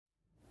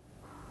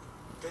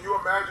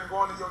imagine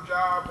going to your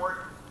job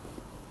working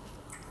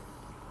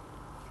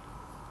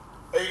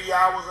 80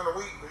 hours in a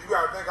week? You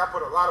gotta think I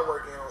put a lot of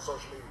work in on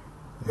social media.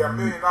 You got $1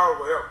 million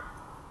with help.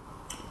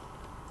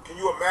 Can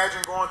you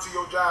imagine going to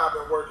your job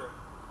and working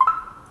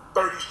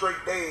 30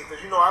 straight days?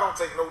 Because you know I don't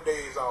take no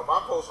days off.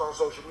 I post on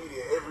social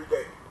media every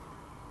day.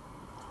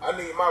 I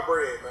need my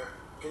bread, man.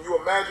 Can you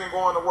imagine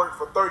going to work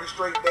for 30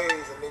 straight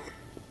days and then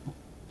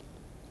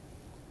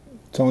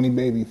Tony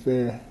Baby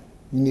Fair,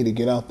 you need to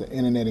get off the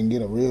internet and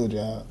get a real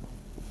job.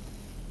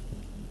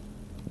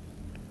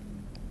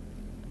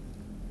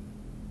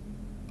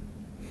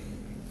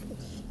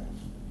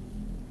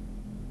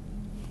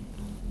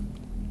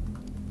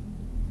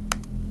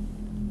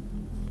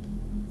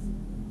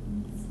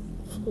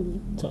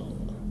 So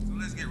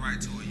let's get right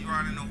to it. You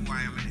already know who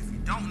I am, and if you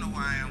don't know who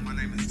I am, my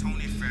name is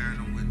Tony Fair, and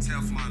I'm with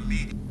Teflon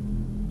Media.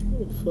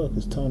 Who the fuck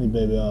is Tony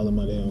Baby all in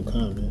my damn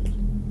comments?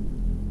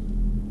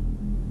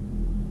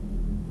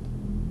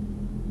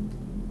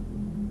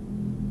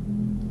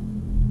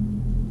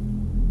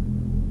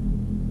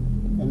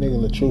 That nigga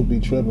LaTruth be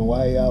tripping.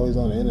 Why he always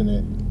on the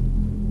internet?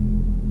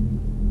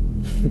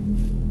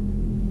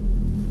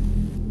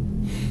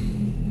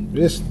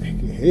 This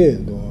nigga here is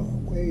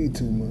doing way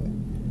too much.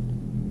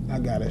 I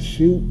got a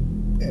shoot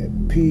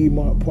at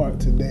Piedmont Park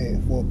today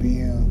at 4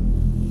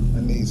 p.m.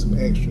 I need some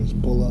extras.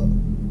 Pull up.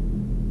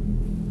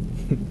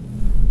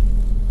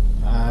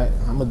 Alright,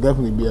 I'm gonna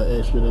definitely be an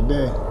extra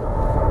today.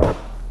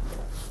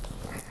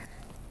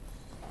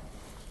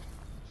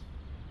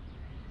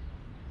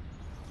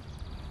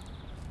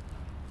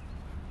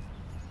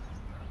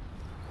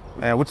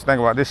 Man, what you think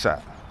about this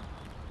shot?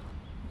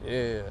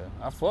 Yeah,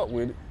 I fuck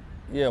with it.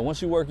 Yeah,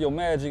 once you work your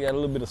magic, add a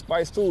little bit of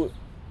spice to it,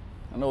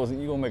 I know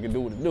you gonna make it do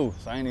what it do,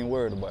 so I ain't even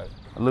worried about it.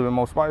 A little bit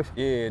more spice?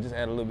 Yeah, just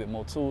add a little bit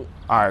more to it.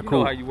 All right, cool.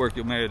 You know how you work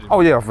your magic.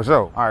 Oh yeah, for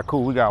sure. All right,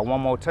 cool. We got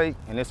one more take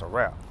and it's a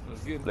wrap.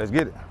 Let's get it. Let's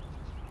get it.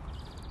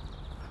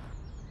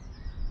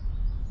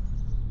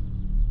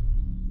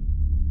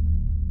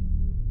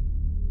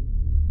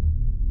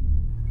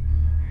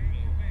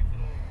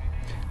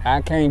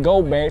 I can't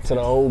go back to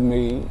the old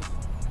me.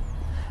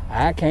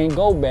 I can't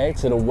go back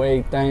to the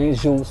way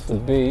things used to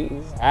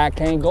be. I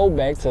can't go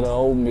back to the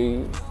old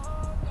me.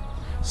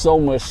 So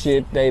much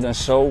shit they done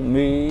showed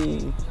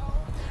me.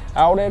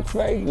 All that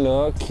fake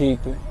love,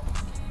 keep it.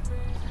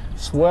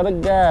 Swear to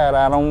God,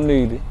 I don't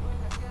need it.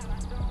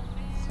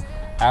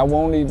 I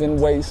won't even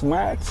waste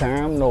my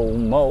time no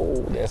more.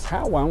 That's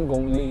how I'm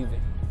gonna leave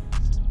it.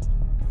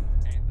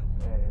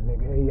 Man,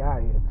 nigga, he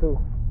out here too.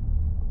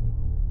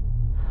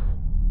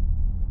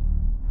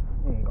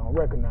 He ain't gonna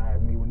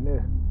recognize me with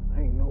this.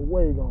 Ain't no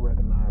way he gonna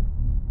recognize me.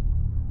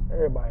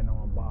 Everybody know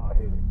I'm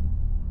bald-headed.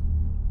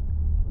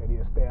 Maybe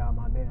he'll stay out of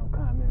my damn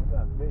comments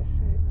after this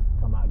shit.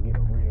 Talking about get a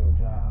real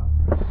job.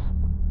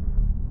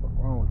 What's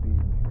wrong with these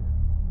niggas?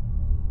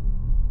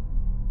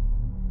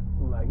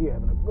 Look like he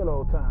having a good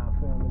old time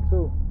filming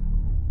too.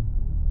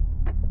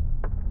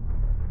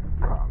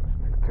 Call this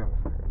nigga, tell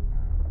this nigga.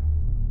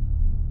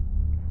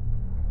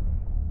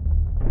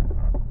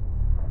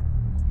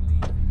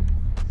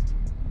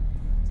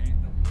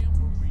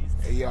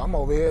 Hey, yo, I'm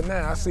over here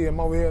now. I see him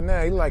over here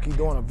now. He like he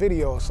doing a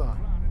video or something.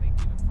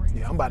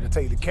 Yeah, I'm about to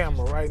take the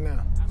camera right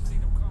now.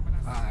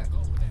 All right.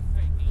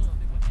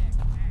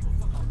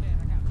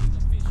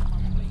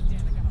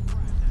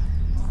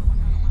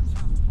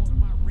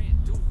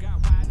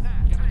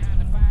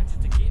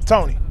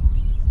 Tony.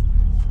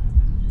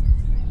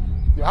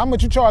 Yo, how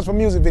much you charge for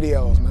music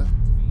videos, man?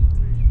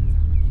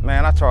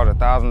 Man, I charge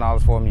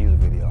 $1,000 for a music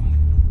video.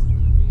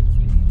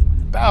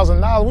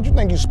 $1,000? What you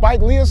think, you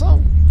Spike Lee or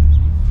something?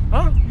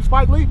 Huh? You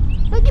Spike Lee?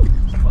 Man, give me